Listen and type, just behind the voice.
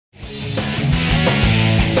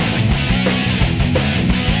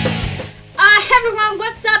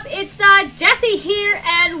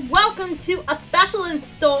welcome to a special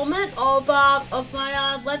installment of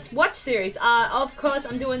my Let's Watch series. Of course,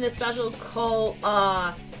 I'm doing this special called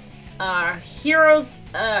Heroes,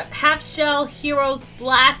 Half Shell Heroes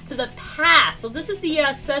Blast to the Past. So this is the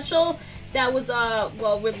special that was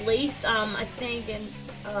released I think in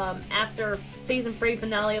after season 3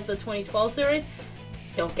 finale of the 2012 series.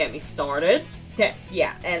 Don't get me started.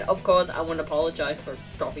 Yeah, and of course I want to apologize for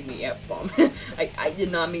dropping the F-bomb. I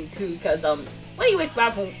did not mean to, because what do you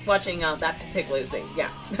expect from watching that particular scene? Yeah,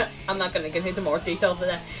 I'm not gonna get into more details of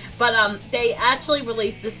that. But they actually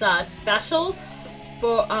released this special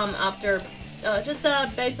for after just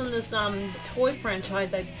based on this toy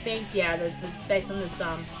franchise. I think, yeah, based on this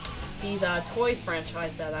these toy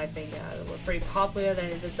franchise that I think were pretty popular.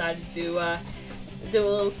 They decided to do a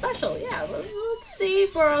little special. Yeah, let's see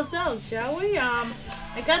for ourselves, shall we?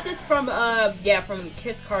 I got this from from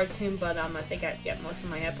Kiss Cartoon, but I think I get most of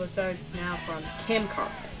my episodes now from Kim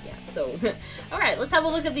Cartoon. Yeah, so alright, let's have a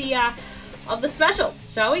look at the special,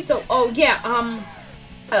 shall we? So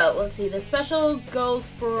let's see, the special goes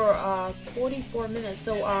for 44 minutes,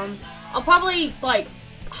 so I'll probably like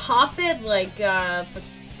half it, like for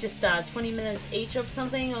just 20 minutes each of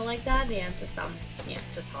something or like that. Yeah,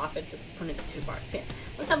 just half it, just put it into 2 parts. Yeah,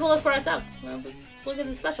 let's have a look for ourselves. Well, let's look at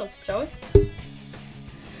the special, shall we?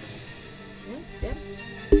 Yeah.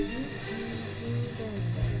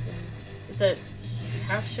 Is it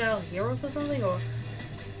Half Shell Heroes or something? Or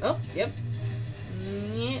oh, yep.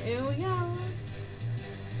 Yeah, here we go.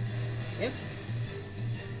 Yep.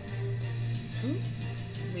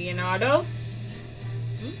 Leonardo.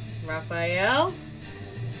 Raphael.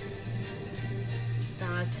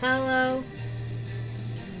 Donatello.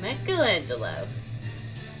 Michelangelo.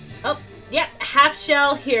 Oh, yeah, Half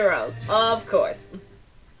Shell Heroes, of course.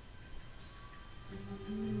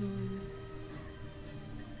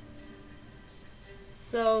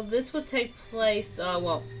 So this would take place,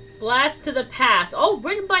 Blast to the Past. Oh,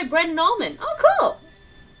 written by Brendan Allman. Oh, cool.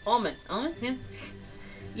 Allman, yeah.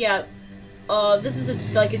 Yeah. This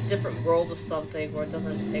is like a different world or something, where it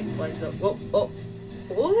doesn't take place. So,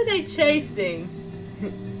 what are they chasing?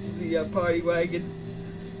 The party wagon.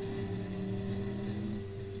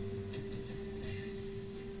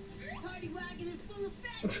 Party wagon in full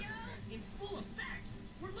effect, yo! In full effect!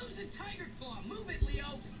 We're losing Tiger Claw. Move it,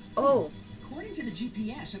 Leo! Oh. According to the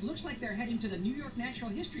GPS, it looks like they're heading to the New York Natural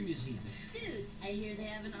History Museum. Dude, I hear they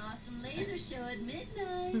have an awesome laser show at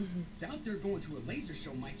midnight. Doubt they're going to a laser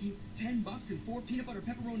show, Mikey. $10 and 4 peanut butter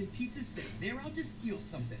pepperoni pizzas says they're out to steal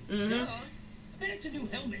something. Duh. I bet it's a new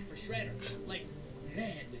helmet for Shredder. Like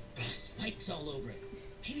red with spikes all over it.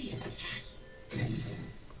 Maybe a tassel.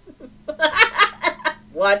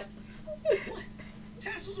 What? What?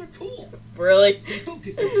 Tassels are cool. Really? Stay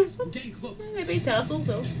focused, Nikes. We're getting close. Maybe tassels,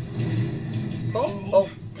 though. Oh,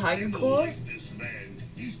 Tiger Claw?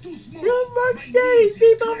 He's too small. You're Rocksteady!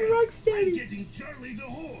 Bebop Rocksteady! Getting Charlie the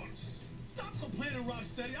horse. Stop complaining,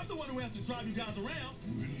 Rocksteady. I'm the one who has to drive you guys around.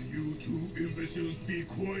 Will you two imbeciles be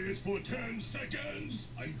quiet for 10 seconds?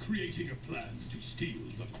 I'm creating a plan to steal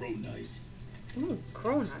the Crow Knight. Ooh,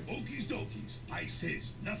 Crow Knight. Okies dokies. I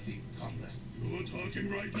says nothing, comrade. You're talking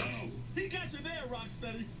right now. He got you there,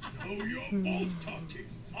 Rocksteady. Now you're both talking.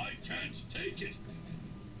 I can't take it.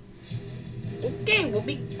 Okay, we'll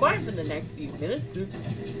be quiet for the next few minutes.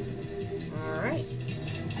 Alright.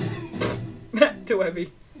 Too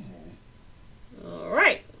heavy.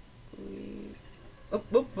 Alright. Oh,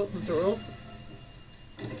 those are rules.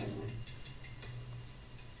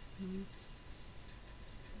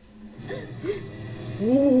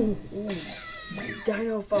 Ooh,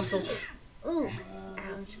 dino fossil. Ooh,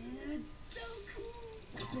 ouch. Dude, so cool.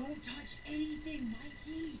 Don't touch anything,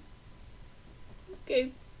 Mikey.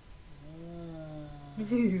 Okay.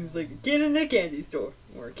 He's like a kid in a candy store.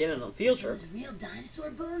 Or a kid in a field trip. Those real dinosaur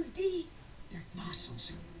bones, D? They're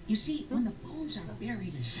fossils. You see, when the bones are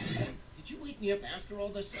buried in sediment. Did you wake me up after all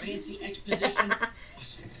this sciencey exposition?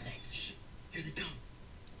 Awesome, thanks. Shh. Here they come.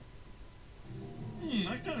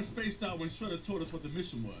 I kind of spaced out when Shredder told us what the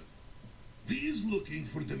mission was. He's looking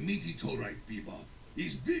for the meteorite, Bebop.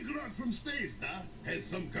 He's big rock from space, nah? Has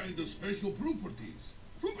some kind of special properties.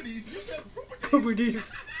 Properties? You said properties?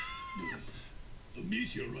 Properties. The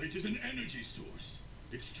meteorite is an energy source,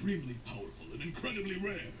 extremely powerful and incredibly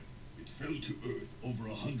rare. It fell to Earth over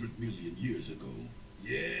 100 million years ago.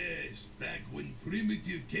 Yes, back when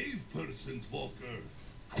primitive cave persons walked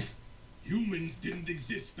Earth. Humans didn't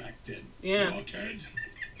exist back then. Yeah. Rockhead.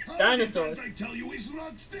 Dinosaurs. I tell you, he's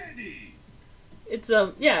Rocksteady. It's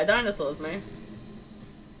yeah, dinosaurs, man.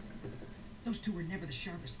 Those two were never the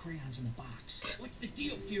sharpest crayons in the box. What's the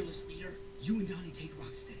deal, fearless leader? You and Donnie take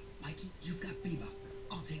Rocksteady. Mikey, you've got Bebop.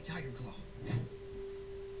 I'll take Tiger Claw.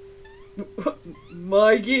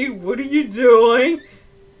 Mikey, what are you doing?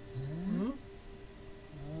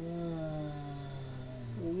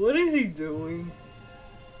 What is he doing?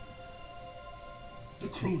 The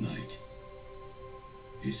Crow Knight.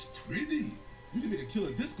 He's pretty. You can make a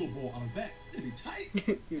killer disco ball out of that. It'd be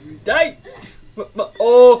tight. You tight.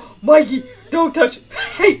 Oh, Mikey, don't touch.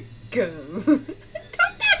 Hey, go. Don't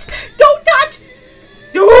touch. Don't touch.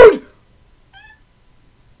 Dude.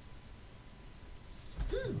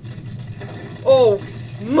 Oh,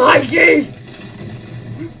 Mikey.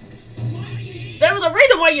 There was a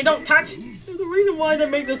reason why you don't touch. There's a reason why they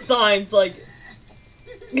make the signs like.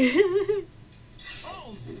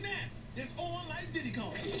 Oh, snap! It's on like Diddy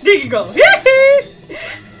Kong. Diddy Kong.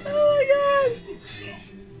 Oh my God.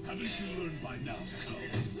 Haven't you learned by now,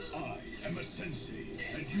 Cow? I am a sensei,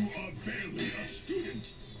 and you are barely a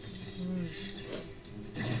student.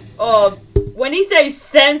 When he says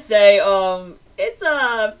sensei, it's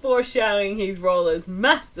foreshadowing his role as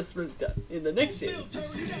Master Splinter in the next series. Still,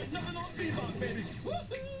 Turtle, you got nothing on Bebop, baby.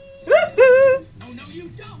 Woohoo! Woohoo! Oh no, you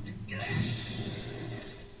don't!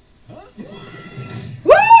 Huh?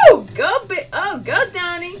 Woo! Go go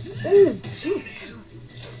Donnie! Ooh, jeez.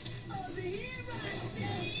 Over here,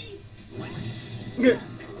 Rocksteady.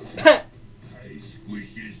 I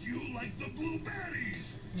squishes you like the blueberries.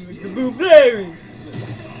 The blueberries.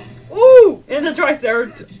 Ooh, and the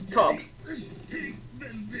Triceratops.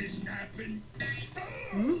 Then this happened.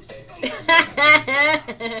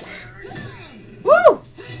 Woo!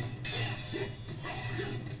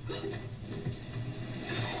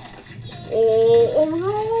 Oh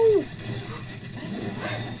no!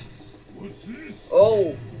 What's this?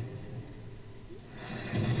 Oh.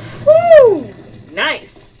 Woo!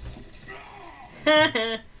 Nice.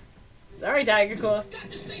 Sorry, Tiger Claw. Got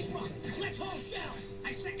the space rock! Let's all shell!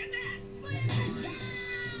 I second that!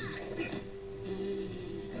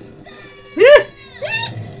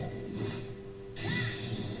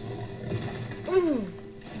 Ooh.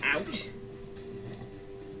 Ouch.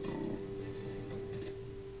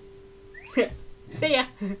 See ya.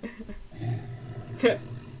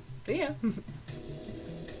 See ya.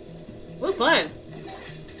 What's playing?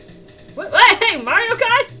 What? Hey, Mario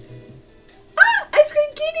Kart! Ah, Ice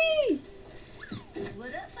Cream Kitty!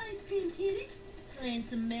 What up, Ice Cream Kitty? Playing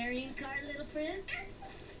some Marion Kart, little friend?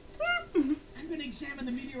 I'm gonna examine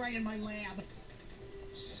the meteorite in my lab.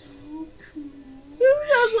 So cool.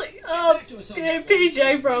 This sounds like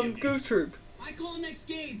PJ from Goof Troop. I call next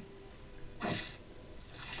game.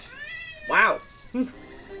 Wow.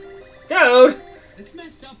 Dude! It's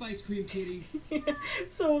messed up, Ice Cream Kitty.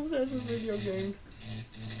 So obsessed with video games.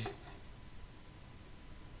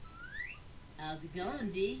 How's it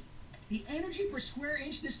going, D? The energy per square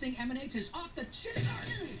inch this thing emanates is off the chart.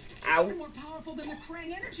 Ow. It's more powerful than the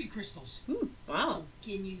Krang energy crystals. Wow.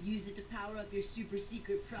 Can you use it to power up your super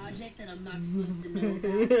secret project that I'm not supposed to know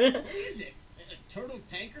about? What is it? A turtle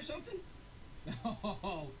tank or something?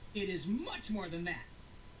 Oh, it is much more than that.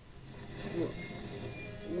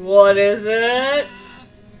 What is it?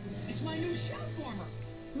 It's my new shell former.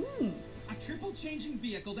 A triple changing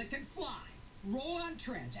vehicle that can fly, roll on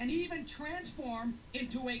treads, and even transform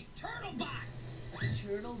into a turtle bot. A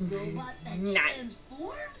turtle robot that Nice.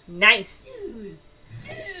 transforms? Nice. Dude!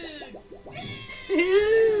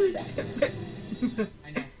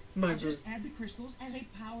 I know. My I'll just add the crystals as a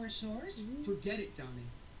power source. Forget it, Donnie.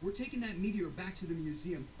 We're taking that meteor back to the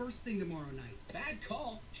museum first thing tomorrow night. Bad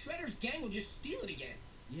call. Shredder's gang will just steal it again.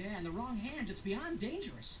 Yeah, in the wrong hands, it's beyond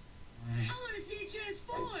dangerous. I want to see it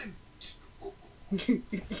transform!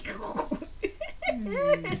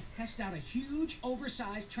 Test out a huge,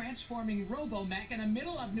 oversized, transforming robo-mech in the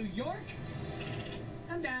middle of New York?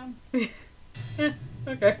 I'm down.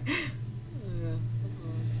 Okay.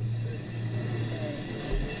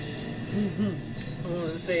 I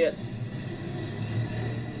want to see it.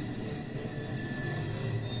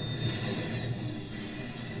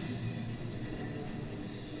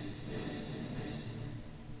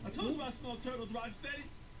 I told you I smell turtles, Rocksteady.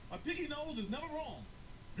 A picky nose is never wrong.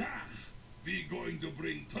 Ah, we going to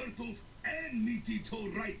bring turtles and Meaty Toe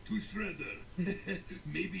right to Shredder.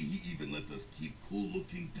 Maybe he even let us keep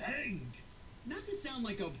cool-looking Tank. Not to sound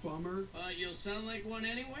like a bummer, You'll sound like one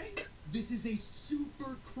anyway? this is a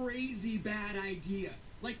super crazy bad idea.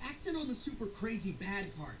 Like, accent on the super crazy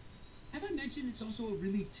bad part. Have I mentioned it's also a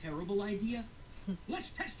really terrible idea?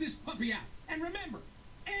 Let's test this puppy out. And remember,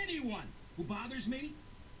 anyone who bothers me,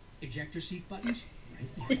 ejector seat buttons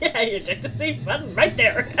right there. Yeah, you check the safe button right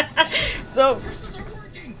there. So, Crystals are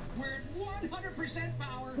working. We're at 100%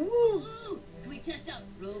 power. ooh. Ooh! Can we test out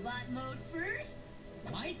robot mode first?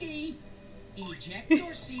 Mikey,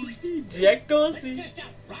 Ejector seat. Ejector Let's seat. test out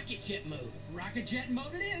rocket jet mode. Rocket jet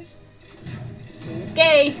mode it is.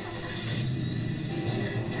 Okay.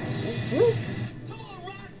 Come on,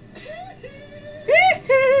 Rock.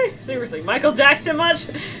 Seriously, Michael Jackson much?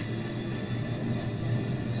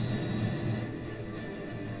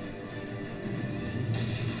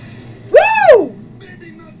 Woo!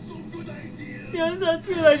 Maybe not so good idea. Yeah, that's not a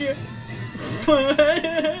good idea.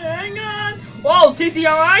 Hang on. Whoa,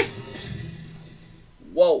 TCRI?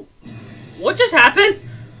 Whoa. What just happened?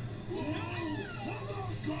 Hold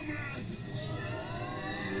on, comrade.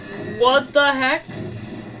 What the heck?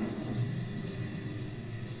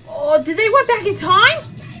 Oh, did they went back in time?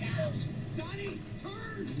 Donnie,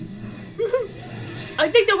 turn! I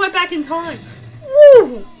think they went back in time.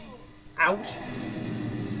 Woo! Ouch.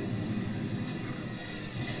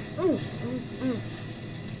 Ooh, ooh, ooh.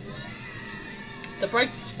 The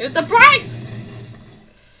brakes. It's the brakes!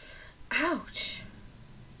 Ouch.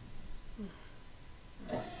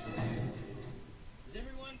 Is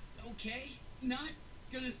everyone okay? Not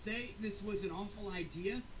gonna say this was an awful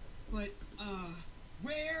idea, but,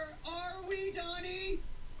 where are we, Donnie?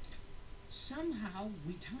 Somehow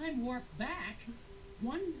we time warp back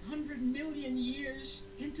 100 million years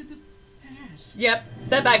into the past. Yep,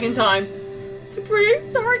 they're back in time. It's a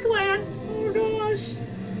prehistoric land. Oh gosh.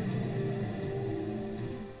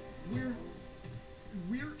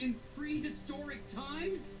 We're in prehistoric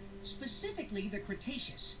times? Specifically the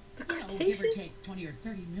Cretaceous. The You know, give or Cretaceous? take 20 or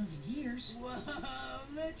 30 million years. Whoa,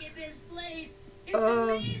 look at this place. It's Um,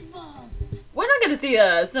 amazeballs. We're not gonna see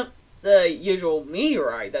the usual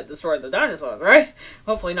meteorite that destroyed the dinosaurs, right?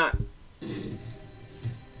 Hopefully not.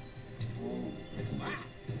 Wow.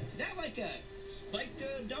 Is that like a spike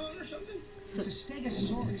dawn or something? It's a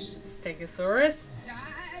Stegosaurus. Stegosaurus?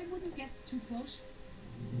 I wouldn't get too close.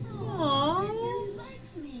 It Aww. really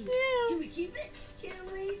likes me. Yeah. Can we keep it? Can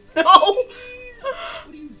we? No!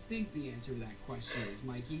 What do you think the answer to that question is,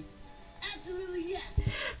 Mikey? Absolutely yes.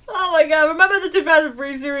 Oh my god, remember the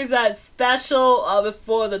 2003 series, that special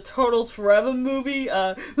before the Turtles Forever movie?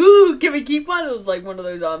 Ooh, can we keep one? It was like one of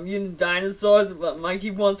those mutant dinosaurs, but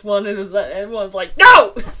Mikey wants one, and it was like, everyone's like,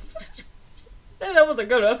 no! And that was a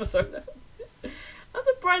good episode. I'm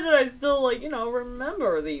surprised that I still, like,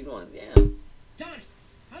 remember these ones, yeah. Donnie,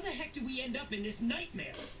 how the heck did we end up in this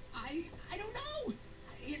nightmare? I don't know.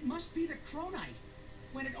 It must be the Cronite.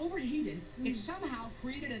 When it overheated, it somehow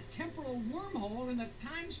created a temporal wormhole in the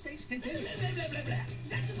time-space continuum. Blah, blah, blah, blah, blah. Is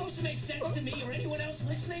that supposed to make sense to me or anyone else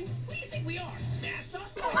listening? What do you think we are, NASA?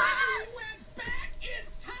 We went back in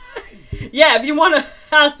time! Yeah, if you want to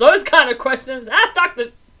ask those kind of questions, ask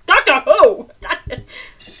Doctor Who!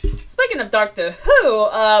 Speaking of Doctor Who,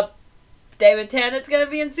 David Tennant's gonna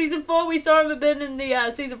be in season 4. We saw him a bit in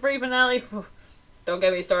the season 3 finale. Don't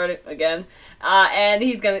get me started again. And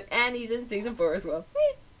he's in season 4 as well.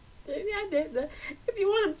 Yeah, if you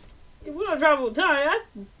want to travel with time,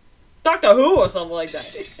 Doctor Who or something like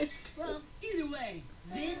that. Well, either way,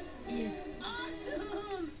 this is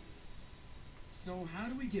awesome. So how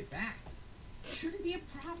do we get back? Shouldn't be a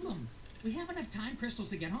problem. We have enough time crystals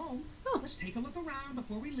to get home. Oh. Let's take a look around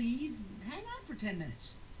before we leave. Hang out for 10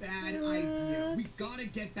 minutes. Bad idea. We gotta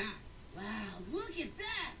get back. Wow, look at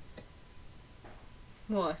that.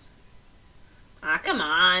 What? Come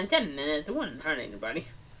on, 10 minutes. It wouldn't hurt anybody.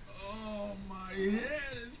 Oh, my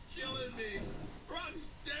head is killing me.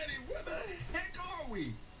 Rocksteady, where the heck are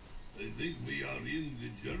we? I think we are in the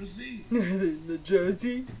Jersey. The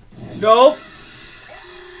Jersey? Nope.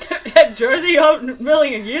 Jersey a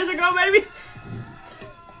million years ago, maybe?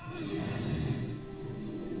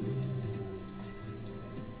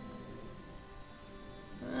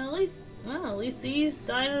 At least these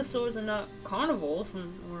dinosaurs are not carnivores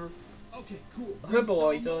or Okay, cool.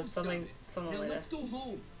 herbivores or Most something, of it. something Now like let's that. go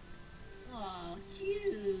home. Aw,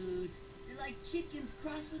 cute. They're like chickens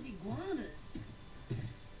crossed with iguanas.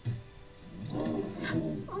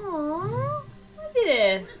 Aww, look at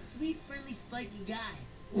it. What a sweet, friendly, spiky guy.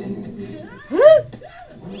 Hey,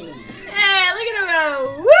 look at him go!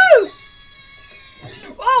 Woo!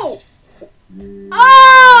 Oh!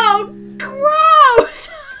 Oh! Gross!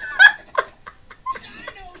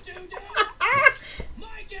 Dino Doo-Doo!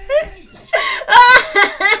 Mikey!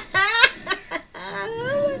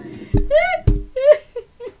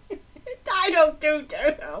 Dino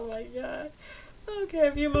Doo-Doo! Oh my god. Okay,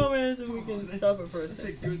 a few more minutes and we can stop it for a That's a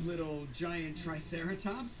second. good little giant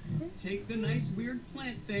triceratops. Take the nice weird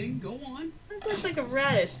plant thing. Go on. That looks like a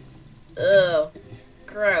radish. Ugh.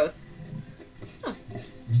 Gross. Huh.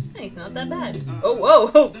 Hey, it's not that bad. Oh, whoa,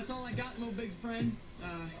 whoa. That's all I got, little big friend.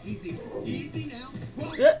 Easy. Easy now.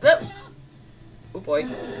 Whoa. Yep, yep. Good boy.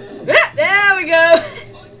 Ah, there we go.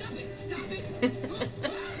 Oh, stop it! Stop it!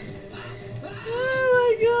 Oh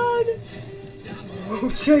my god. Oh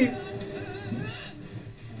jeez.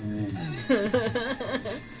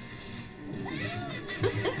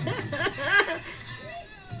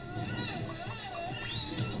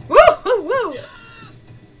 Woo! Woo! Woo!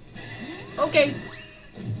 Okay.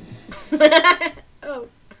 Oh.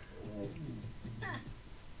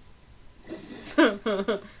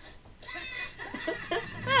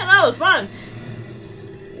 Yeah, that was fun.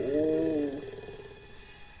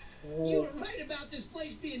 You were right about this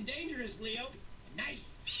place being dangerous, Leo.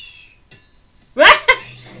 Nice. He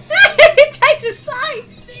takes his side.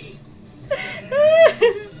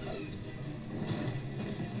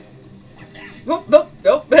 Nope, nope,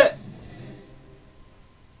 nope.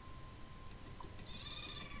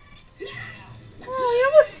 Oh, he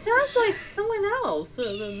almost sounds like someone else.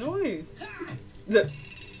 The noise. Nope.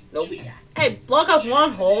 Hey, block off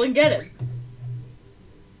one hole and get him.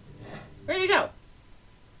 Where'd he go?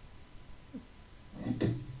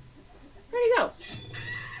 Where'd he go?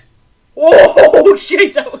 Oh,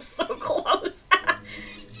 jeez, that was so close.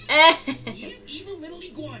 You evil little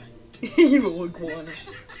iguana. Evil iguana.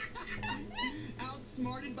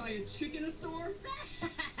 Outsmarted by a chickenosaur?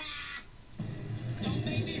 Don't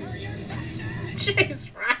make me hurt your feathers.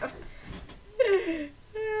 Jeez, Raph.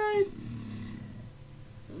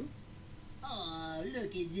 Oh,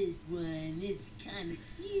 look at this one. It's kind of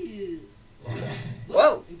cute.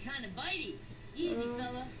 Whoa. And kind of bitey. Easy,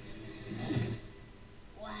 fella.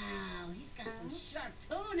 Wow, he's got some sharp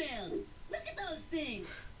toenails. Look at those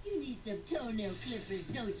things. You need some toenail clippers,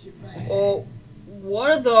 don't you, buddy? Oh,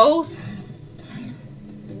 what are those?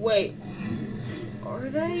 Wait. Are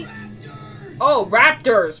they? Oh,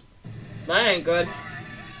 raptors. That ain't good.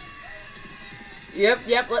 Yep.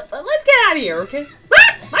 Let's get out of here, okay?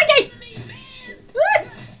 Ah! Mikey!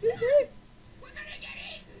 We're gonna get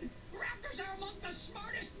eaten. Raptors are among the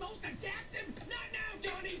smartest, most adaptive. Not now,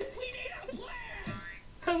 Johnny. We need a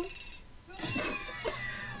plan.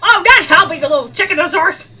 Oh, God help me, the little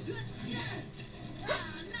chickenosaurus! Not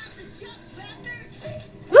the jumps, Raptor.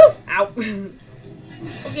 Woo! Ow.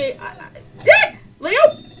 Okay, Leo!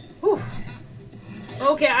 Whew.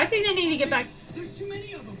 Okay, I think I need to get back. There's too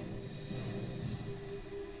many of them.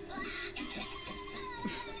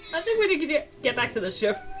 I think we need to get back to the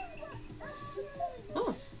ship.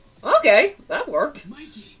 Oh, okay, that worked.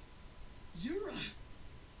 Mikey, you're a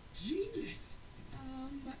genius.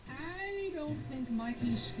 I don't think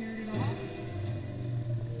Mikey's scared it off.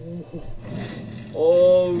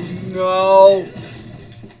 Oh no!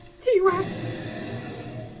 T-Rex! Now,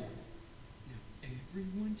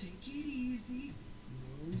 everyone take it easy.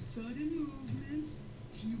 No sudden movements.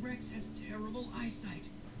 T-Rex has terrible eyesight.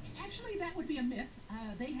 Actually, that would be a myth.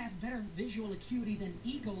 They have better visual acuity than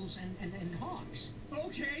eagles and hawks.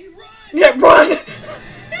 Okay, run! Yeah, run!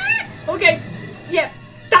 Okay, yeah,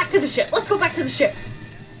 back to the ship. Let's go back to the ship.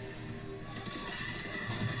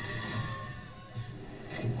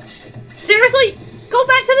 Seriously? Go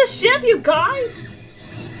back to the ship, you guys!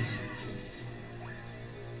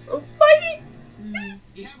 Oh, Mikey!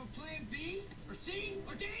 You have a plan B, or C,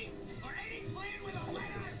 or D, or any plan with a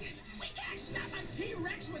letter? We can't stop a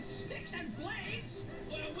T-Rex with sticks and blades.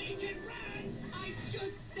 Well, we can run. I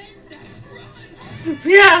just said that. Run!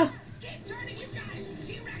 Yeah! Keep turning, you guys.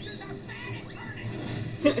 T-Rexes are bad at turning.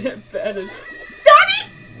 Bad. Donnie!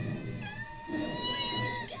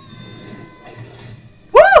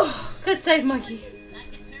 Woo! Good save, Mikey.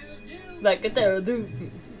 Like a turtle do.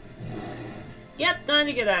 Yep, time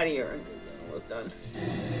to get out of here. Almost done.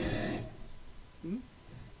 Hmm?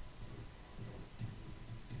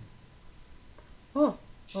 Oh.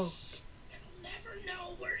 Oh. They'll never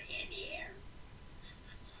know we're in here.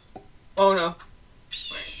 Oh no.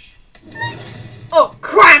 Oh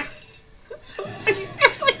crap! Are you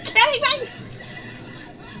seriously kidding me?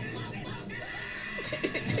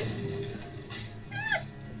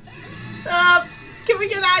 Can we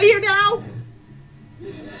get out of here now?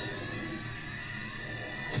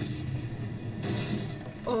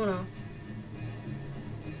 Oh no.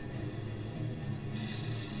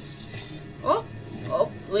 Oh,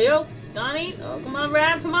 Leo, Donnie, oh come on,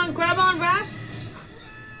 Raph, come on, grab on, Raph.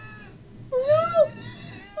 No!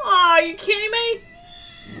 Aw, are you kidding me?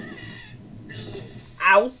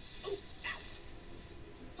 Ow.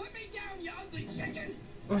 Put me down, you ugly chicken.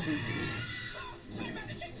 Sorry about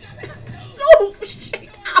the chicken. Oh,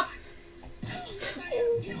 jeez, ow.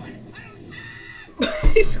 You know what? I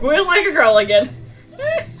don't... He squealed like a girl again.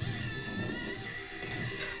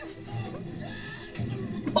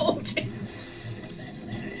 Oh, jeez.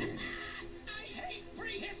 I hate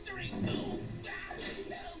prehistory. No.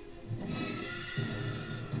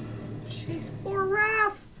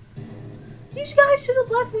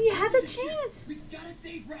 left when you had the chance. We gotta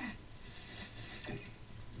save Wrath.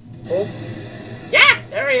 Oh. Yeah,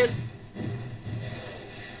 there he is.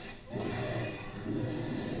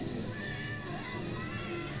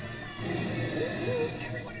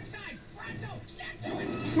 Everyone inside! Rondo, step to it!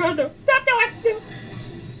 Rondo, stop doing it!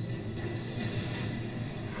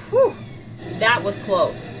 Whew. That was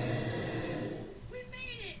close. We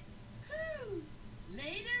made it! Whew.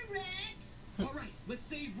 Later, Rex! Alright, let's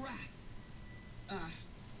save Wrath.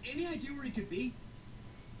 Any idea where he could be?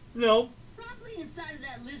 No. Probably inside of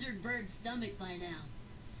that lizard bird's stomach by now.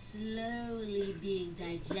 Slowly being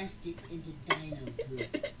digested into dino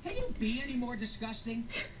poop. Can you be any more disgusting?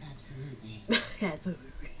 Absolutely.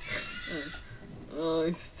 Absolutely. Oh,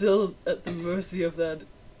 he's still at the mercy of that.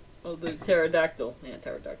 Of the pterodactyl. Yeah,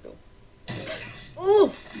 pterodactyl.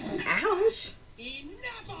 Ooh! Ouch!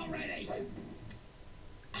 Enough already!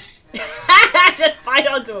 Just bite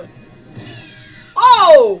onto it.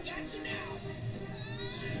 Oh! Got you now!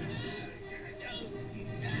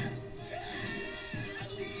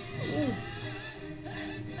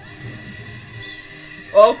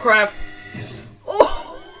 Oh crap!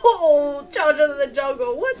 Oh! Charge into the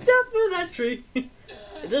jungle! Watch out for that tree! It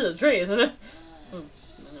is a tree, isn't it? Oh,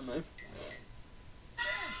 never mind.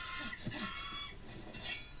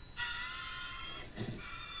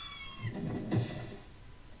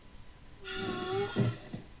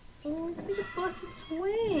 Oh, it's like a busted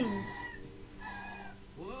swing.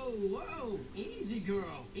 Whoa, whoa! Easy,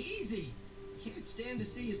 girl. Easy. Can't stand to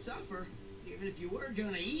see you suffer. Even if you were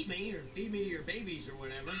gonna eat me or feed me to your babies or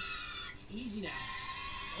whatever. Easy now.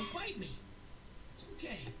 Don't bite me. It's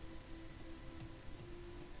okay.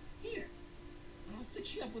 Here. I'll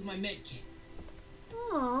fix you up with my med kit.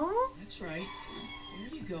 Aww. That's right.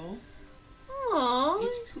 There you go. Aww.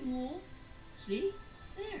 It's cool. See?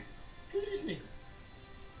 There. Good as new.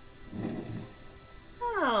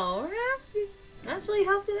 Oh, Raph, you actually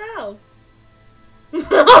helped it out. I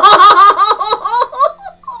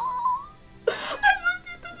looked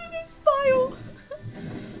at them and they smile.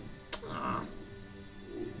 Aw.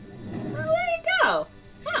 Well, there you go.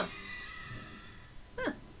 Huh.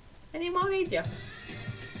 Huh. And he won't eat you.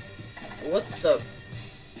 What the?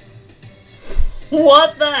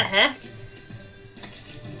 What the heck?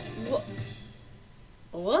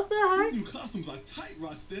 What the heck? Your new costumes are tight,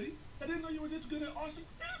 Rocksteady. I didn't know you were this good at awesome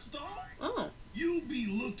crafts, dog. Oh. You be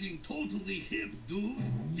looking totally hip, dude.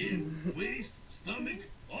 Head, waist, stomach,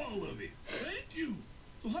 all of it. Thank you.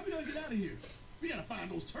 So how we gonna get out of here? We gotta find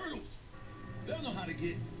those turtles. They'll know how to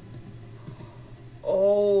get.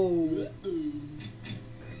 Oh.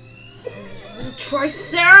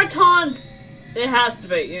 Triceratons! It has to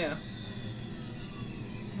be, yeah.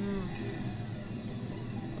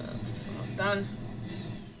 Well, just almost done.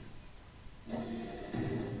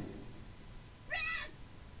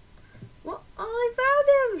 Well, oh, they found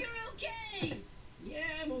him! You're okay!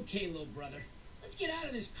 Yeah, I'm okay, little brother. Let's get out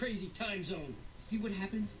of this crazy time zone. See what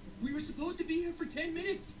happens? We were supposed to be here for 10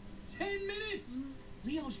 minutes. 10 minutes!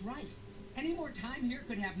 Leo's right. Any more time here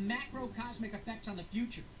could have macrocosmic effects on the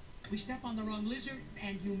future. We step on the wrong lizard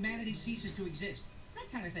and humanity ceases to exist.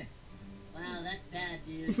 That kind of thing. Wow, that's bad,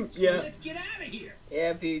 dude. Yeah. So let's get out of here.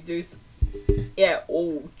 Yeah, if you do. Yeah,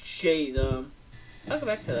 oh, jeez, I'll go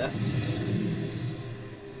back to that.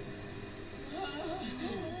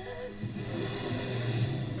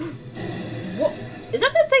 What? Is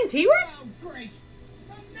that that same T-Rex? Oh, great.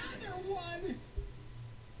 Another one.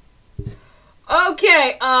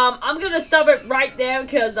 Okay, I'm gonna stop it right there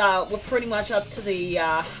because we're pretty much up to the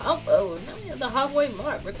the halfway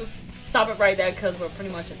mark. We'll just stop it right there because we're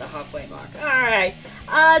pretty much at the halfway mark. All right,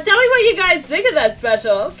 tell me what you guys think of that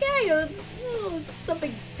special. Okay,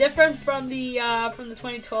 something different from the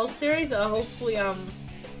 2012 series. Hopefully,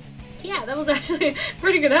 yeah, that was actually a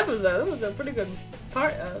pretty good episode. That was a pretty good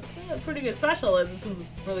part, a pretty good special, and some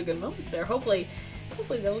really good moments there. Hopefully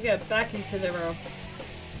they'll get back into their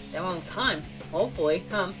own time. Hopefully.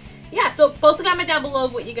 Yeah, so post a comment down below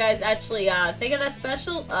of what you guys actually think of that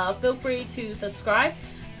special. Feel free to subscribe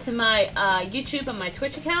to my YouTube and my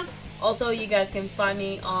Twitch account. Also, you guys can find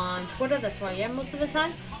me on Twitter. That's where I am most of the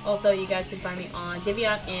time. Also, you guys can find me on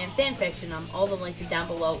Divion and Fanfiction. All the links are down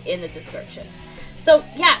below in the description. So,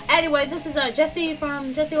 yeah, anyway, this is Jessie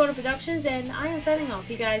from Jessie Water Productions, and I am signing off.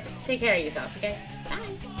 You guys take care of yourselves, okay?